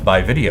scared off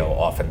by video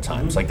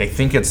oftentimes. Like they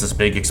think it's this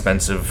big,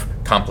 expensive,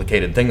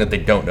 complicated thing that they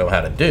don't know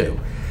how to do.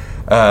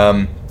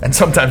 And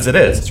sometimes it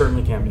is. It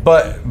certainly can be.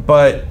 But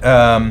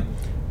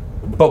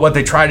what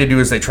they try to do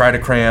is they try to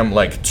cram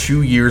like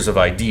 2 years of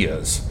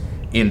ideas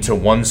into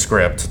one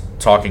script,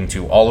 talking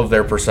to all of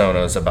their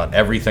personas about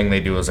everything they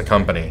do as a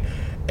company.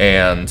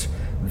 And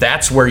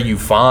that's where you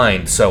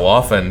find so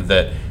often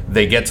that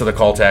they get to the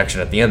call to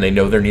action at the end. They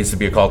know there needs to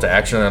be a call to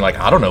action. And they're like,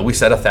 I don't know, we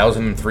said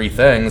 1,003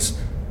 things.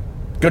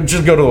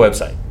 Just go to the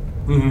website.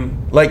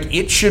 Like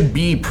it should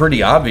be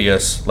pretty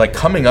obvious, like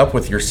coming up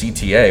with your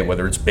CTA,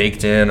 whether it's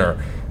baked in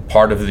or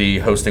part of the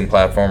hosting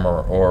platform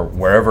or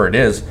wherever it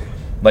is,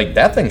 like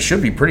that thing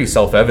should be pretty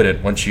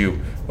self-evident once you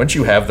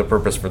have the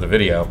purpose for the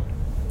video.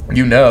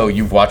 You know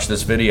you've watched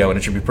this video, and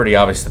it should be pretty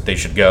obvious that they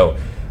should go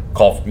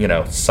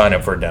sign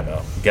up for a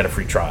demo, get a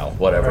free trial,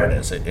 whatever it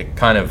is. It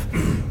kind of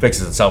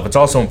fixes itself. It's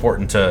also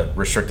important to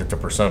restrict it to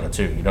persona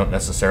too. You don't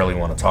necessarily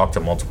want to talk to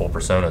multiple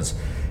personas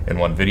in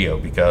one video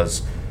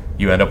because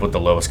you end up with the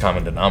lowest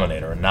common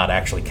denominator and not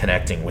actually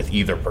connecting with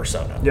either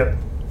persona. Yep.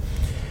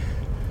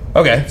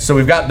 Okay, so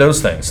we've got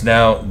those things.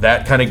 Now,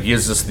 that kind of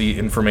gives us the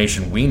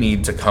information we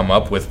need to come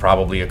up with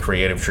probably a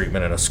creative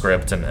treatment and a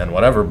script and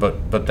whatever,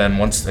 but then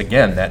once,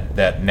 again,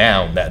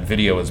 that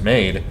video is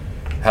made,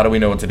 how do we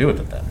know what to do with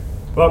it then?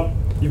 Well,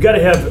 you've got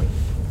to have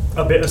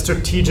a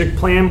strategic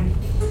plan.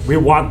 We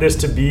want this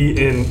to be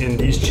in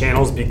these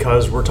channels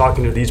because we're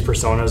talking to these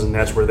personas and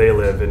that's where they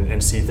live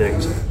and see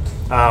things.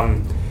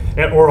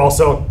 Or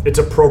also, it's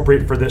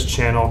appropriate for this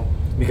channel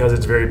because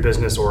it's very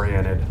business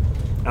oriented.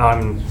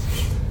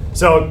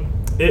 So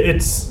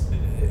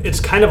it's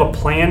kind of a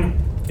plan.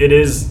 It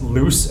is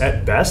loose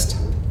at best.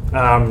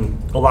 A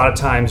lot of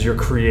times your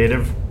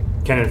creative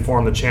can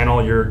inform the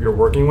channel you're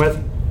working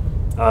with.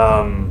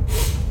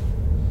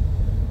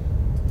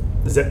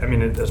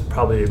 That's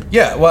probably...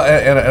 Yeah, well,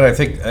 and I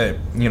think,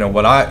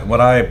 what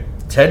I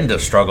tend to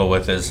struggle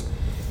with is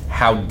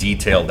how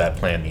detailed that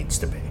plan needs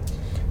to be.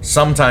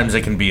 Sometimes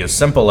it can be as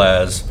simple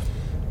as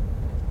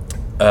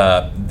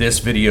this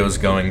video is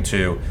going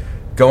to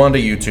go onto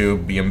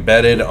YouTube, be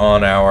embedded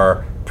on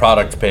our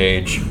product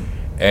page,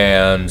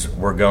 and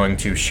we're going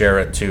to share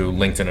it to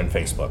LinkedIn and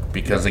Facebook.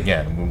 Because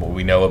again, what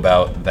we know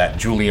about that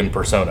Julian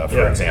persona,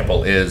 for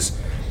example, is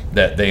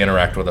that they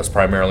interact with us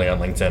primarily on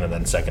LinkedIn and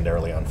then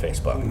secondarily on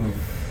Facebook. Mm-hmm.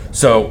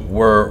 So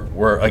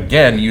we're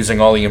again using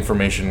all the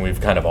information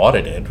we've kind of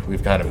audited,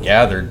 we've kind of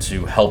gathered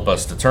to help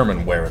us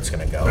determine where it's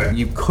going to go. Right.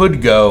 You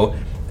could go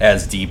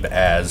as deep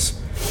as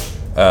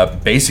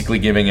basically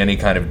giving any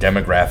kind of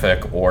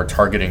demographic or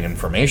targeting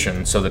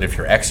information so that if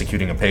you're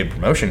executing a paid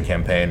promotion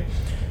campaign,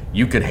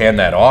 you could hand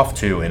that off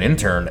to an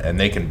intern and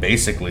they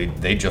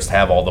just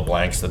have all the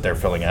blanks that they're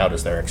filling out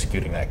as they're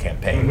executing that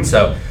campaign. Mm-hmm.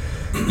 So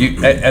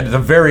you, at the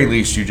very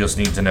least, you just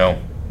need to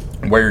know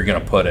where you're going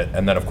to put it.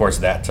 And then, of course,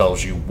 that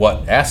tells you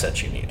what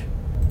assets you need.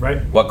 Right.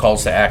 What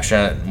calls to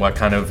action, what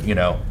kind of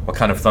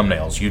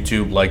thumbnails.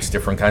 YouTube likes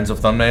different kinds of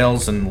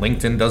thumbnails, and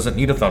LinkedIn doesn't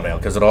need a thumbnail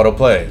because it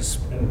auto-plays,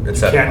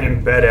 etc. You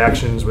can't embed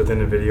actions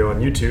within a video on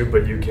YouTube,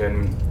 but you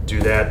can do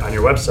that on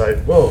your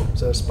website. Whoa, is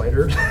that a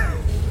spider?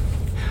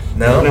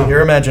 No,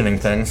 you're imagining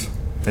things.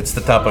 It's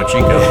the Topo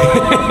Chico.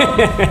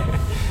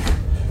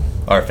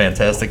 Our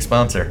fantastic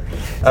sponsor.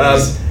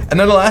 And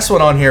then the last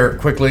one on here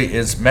quickly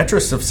is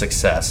metrics of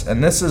success.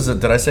 And this is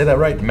did I say that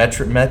right? It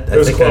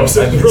was close.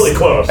 It was really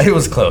close. It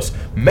was close.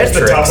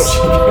 Metrics.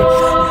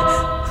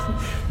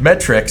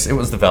 Metrics, it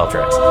was the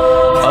Valtrex,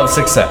 of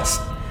success.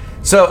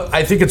 So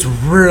I think it's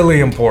really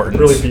important.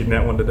 Really beating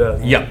that one to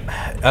death. Yep.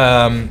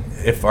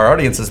 If our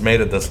audience has made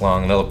it this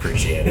long, they'll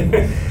appreciate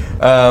it.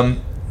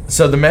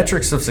 So the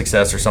metrics of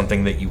success are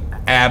something that you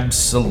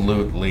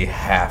absolutely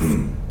have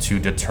to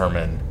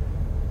determine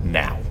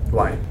now.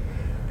 Why?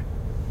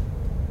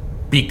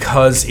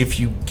 Because if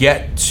you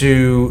get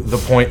to the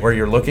point where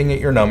you're looking at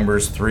your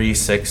numbers 3,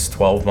 6,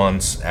 12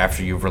 months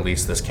after you've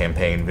released this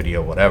campaign, video,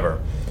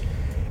 whatever,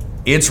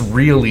 it's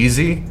real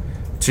easy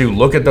to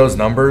look at those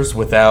numbers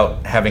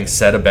without having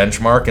set a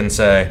benchmark and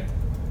say,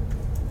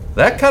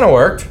 that kind of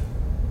worked.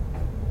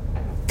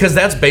 Because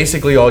that's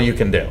basically all you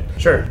can do.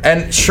 Sure.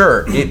 And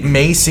sure, it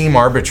may seem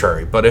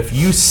arbitrary, but if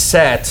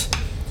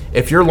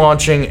you're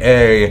launching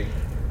a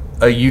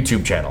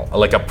YouTube channel,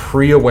 like a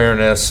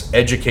pre-awareness,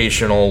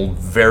 educational,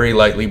 very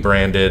lightly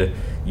branded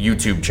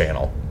YouTube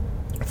channel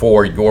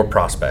for your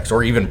prospects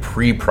or even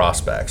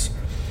pre-prospects,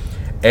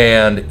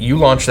 and you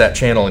launch that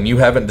channel and you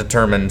haven't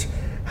determined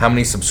how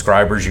many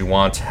subscribers you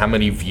want, how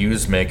many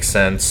views make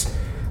sense,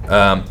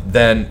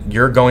 then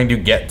you're going to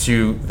get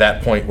to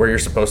that point where you're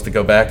supposed to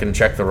go back and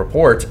check the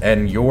report,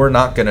 and you're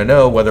not going to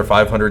know whether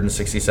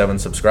 567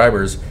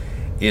 subscribers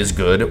is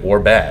good or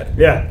bad.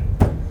 Yeah.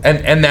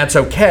 And that's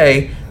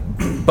okay.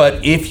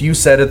 But if you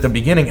said at the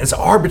beginning, as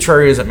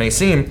arbitrary as it may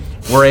seem,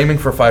 we're aiming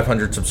for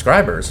 500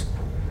 subscribers,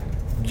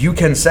 you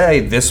can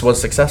say this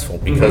was successful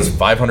because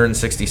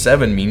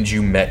 567 means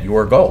you met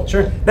your goal.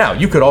 Sure. Now,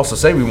 you could also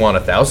say we want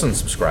 1,000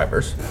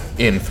 subscribers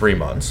in 3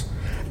 months.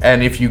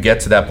 And if you get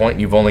to that point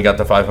and you've only got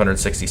the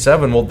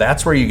 567, well,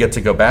 that's where you get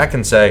to go back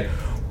and say,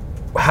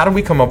 how do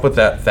we come up with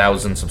that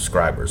 1,000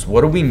 subscribers?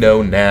 What do we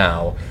know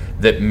now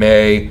that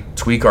may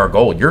tweak our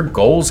goal? Your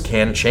goals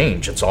can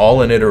change. It's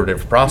all an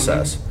iterative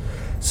process.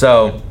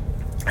 So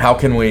how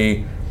can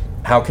we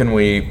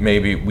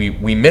maybe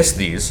we miss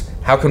these?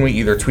 How can we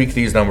either tweak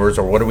these numbers,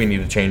 or what do we need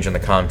to change in the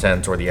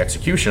content or the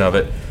execution of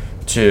it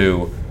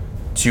to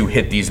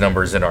hit these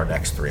numbers in our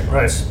next 3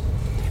 months? Right.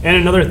 And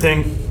another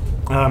thing,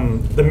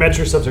 the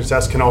metrics of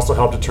success can also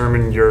help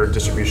determine your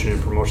distribution and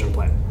promotion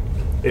plan.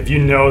 If you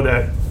know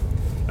that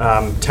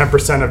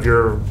 10% of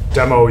your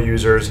demo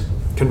users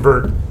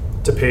convert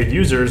to paid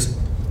users,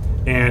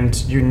 and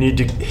you need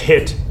to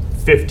hit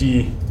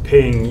 50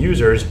 paying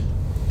users,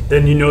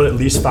 then you know that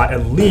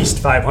at least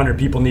 500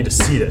 people need to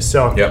see this.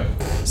 So,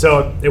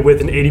 so with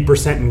an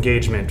 80%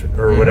 engagement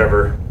or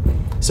whatever,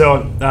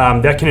 so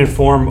that can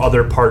inform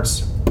other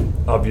parts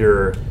of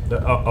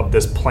of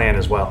this plan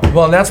as well.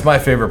 Well, and that's my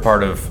favorite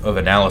part of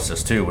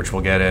analysis too, which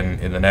we'll get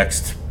in the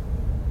next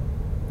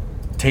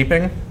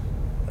taping.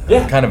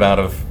 Yeah. Kind of out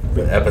of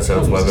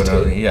episodes,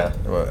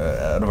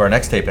 out of our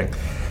next taping,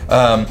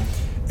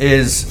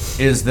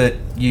 is that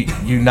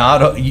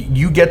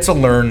you get to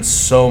learn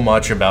so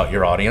much about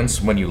your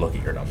audience when you look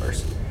at your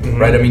numbers,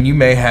 right? I mean, you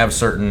may have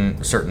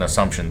certain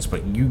assumptions,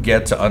 but you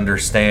get to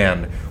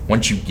understand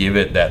once you give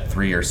it that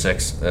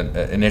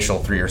initial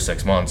 3 or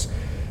 6 months.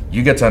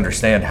 You get to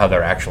understand how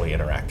they're actually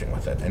interacting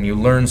with it, and you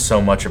learn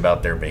so much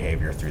about their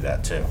behavior through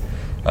that too.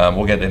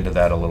 We'll get into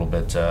that a little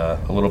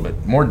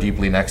bit more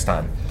deeply next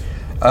time.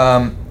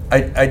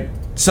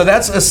 So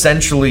that's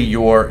essentially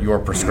your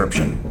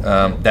prescription.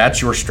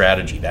 That's your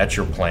strategy. That's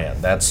your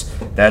plan. That's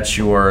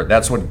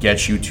what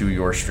gets you to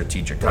your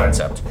strategic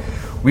concept.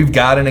 We've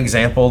got an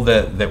example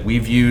that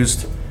we've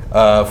used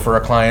for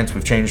a client.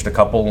 We've changed a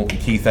couple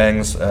key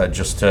things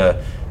just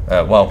to.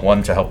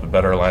 One, to help it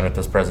better align with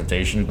this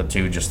presentation, but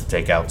two, just to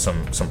take out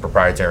some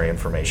proprietary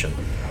information.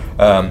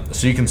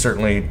 So you can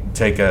certainly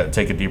take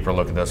a deeper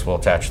look at this. We'll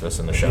attach this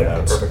in the show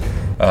notes.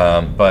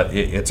 Perfect. But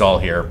it's all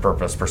here: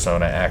 purpose,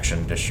 persona,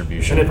 action,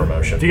 distribution, and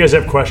promotion. If you guys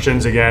have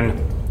questions,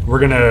 again,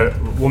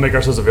 we'll make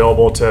ourselves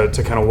available to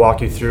kind of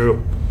walk you through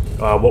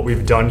what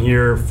we've done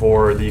here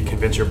for the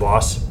Convince Your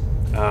Boss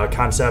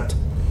concept,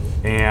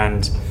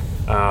 and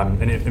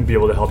be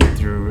able to help you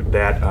through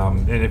that.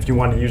 And if you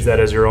want to use that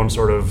as your own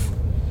sort of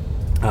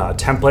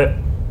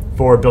template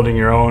for building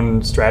your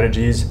own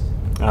strategies,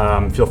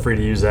 feel free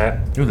to use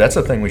that. Ooh, that's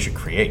a thing we should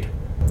create.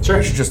 Sure.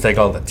 We should just take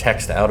all the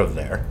text out of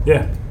there.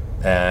 Yeah.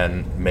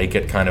 And make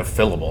it kind of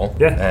fillable.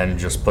 Yeah. And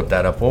just put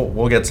that up.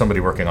 We'll get somebody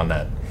working on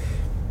that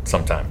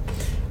sometime.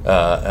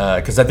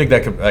 Because I think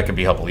that could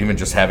be helpful, even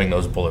just having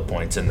those bullet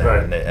points in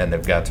there. Right. And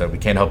they've got we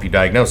can't help you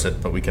diagnose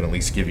it, but we can at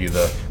least give you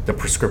the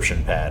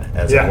prescription pad,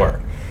 as it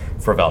were,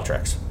 for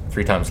Valtrex.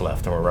 3 times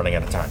left, and we're running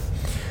out of time.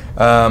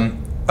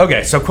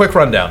 Okay, so quick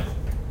rundown.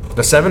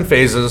 The 7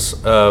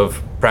 phases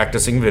of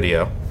practicing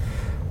video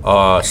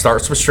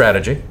starts with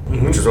strategy,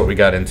 which is what we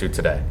got into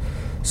today.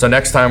 So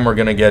next time we're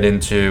going to get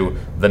into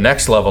the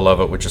next level of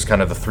it, which is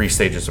kind of the 3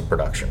 stages of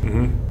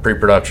production.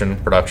 Pre-production,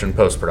 production,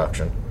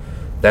 post-production.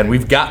 Then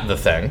we've got the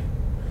thing.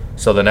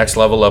 So the next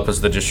level up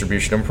is the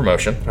distribution and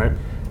promotion. Right.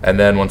 And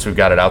then once we've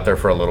got it out there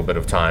for a little bit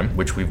of time,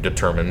 which we've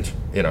determined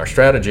in our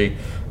strategy,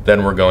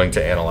 then we're going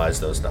to analyze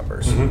those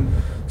numbers.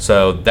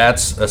 So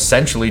that's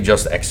essentially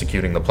just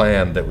executing the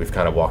plan that we've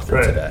kind of walked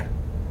through today.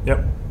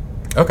 Yep.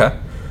 Okay.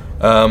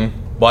 Well,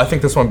 I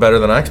think this went better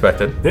than I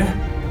expected.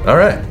 Yeah. All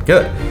right,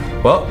 good.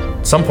 Well,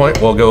 at some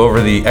point we'll go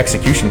over the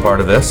execution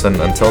part of this, and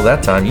until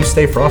that time, you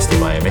stay frosty,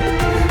 Miami.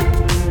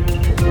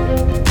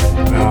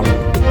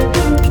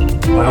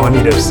 I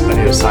need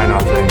a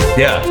sign-off thing.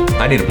 Yeah,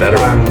 I need a better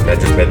one. I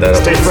just made that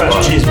up. Stay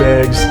fresh, cheese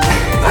bags.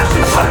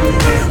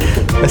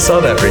 I saw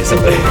that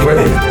recently.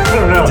 I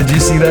don't know. Did you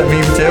see that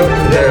meme too?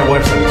 Yeah, my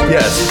wife sent it.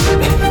 Yes.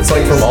 It's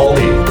like from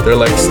Aldi. They're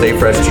like stay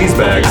fresh cheese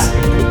bags.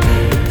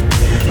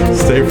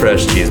 Stay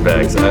fresh cheese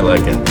bags. I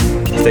like it.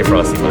 Stay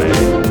frosty, Miami.